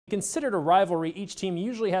Considered a rivalry, each team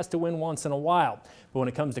usually has to win once in a while. But when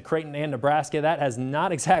it comes to Creighton and Nebraska, that has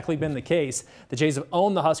not exactly been the case. The Jays have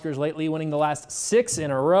owned the Huskers lately, winning the last 6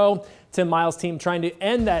 in a row. Tim Miles' team trying to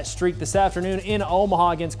end that streak this afternoon in Omaha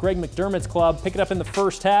against Greg McDermott's club. Pick it up in the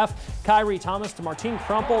first half. Kyrie Thomas to Martine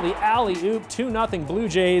Crumple, the alley-oop, 2-0 Blue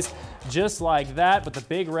Jays. Just like that, but the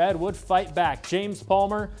Big Red would fight back. James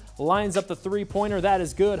Palmer lines up the three-pointer. That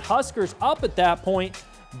is good. Huskers up at that point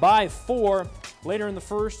by 4. Later in the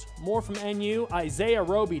first, more from NU. Isaiah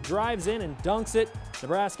Roby drives in and dunks it.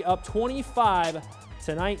 Nebraska up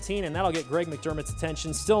 25-19, and that'll get Greg McDermott's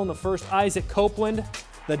attention. Still in the first, Isaac Copeland,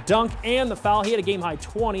 the dunk and the foul. He had a game-high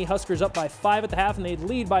 20. Huskers up by 5 at the half, and they'd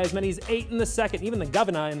lead by as many as 8 in the second. Even the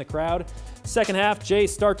governor in the crowd. Second half,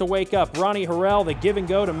 Jays start to wake up. Ronnie Harrell, the give and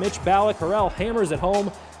go to Mitch Ballack. Harrell hammers it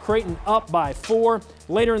home. Creighton up by 4.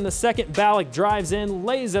 Later in the second, Ballack drives in,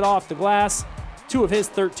 lays it off the glass. 2 of his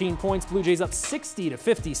 13 points. Blue Jays up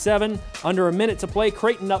 60-57. Under a minute to play.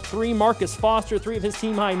 Creighton up 3. Marcus Foster, 3 of his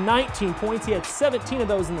team high 19 points. He had 17 of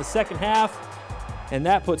those in the second half. And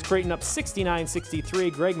that puts Creighton up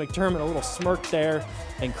 69-63. Greg McDermott a little smirk there.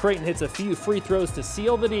 And Creighton hits a few free throws to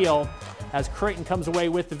seal the deal as Creighton comes away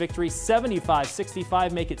with the victory.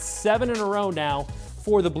 75-65, make it 7 in a row now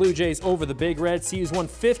for the Blue Jays over the Big Red. CU's won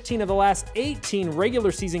 15 of the last 18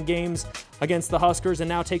 regular season games against the Huskers and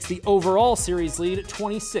now takes the overall series lead at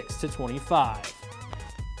 26-25.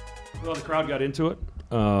 Well, the crowd got into it.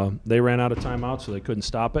 They ran out of timeouts, so they couldn't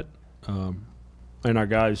stop it. And our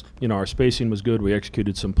guys, our spacing was good. We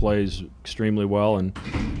executed some plays extremely well, and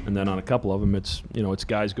then on a couple of them, it's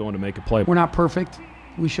guys going to make a play. We're not perfect.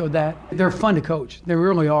 We showed that. They're fun to coach. They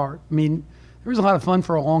really are. I mean, there was a lot of fun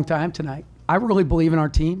for a long time tonight. I really believe in our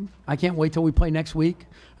team. I can't wait till we play next week.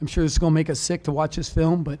 I'm sure this is going to make us sick to watch this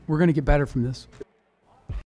film, but we're going to get better from this.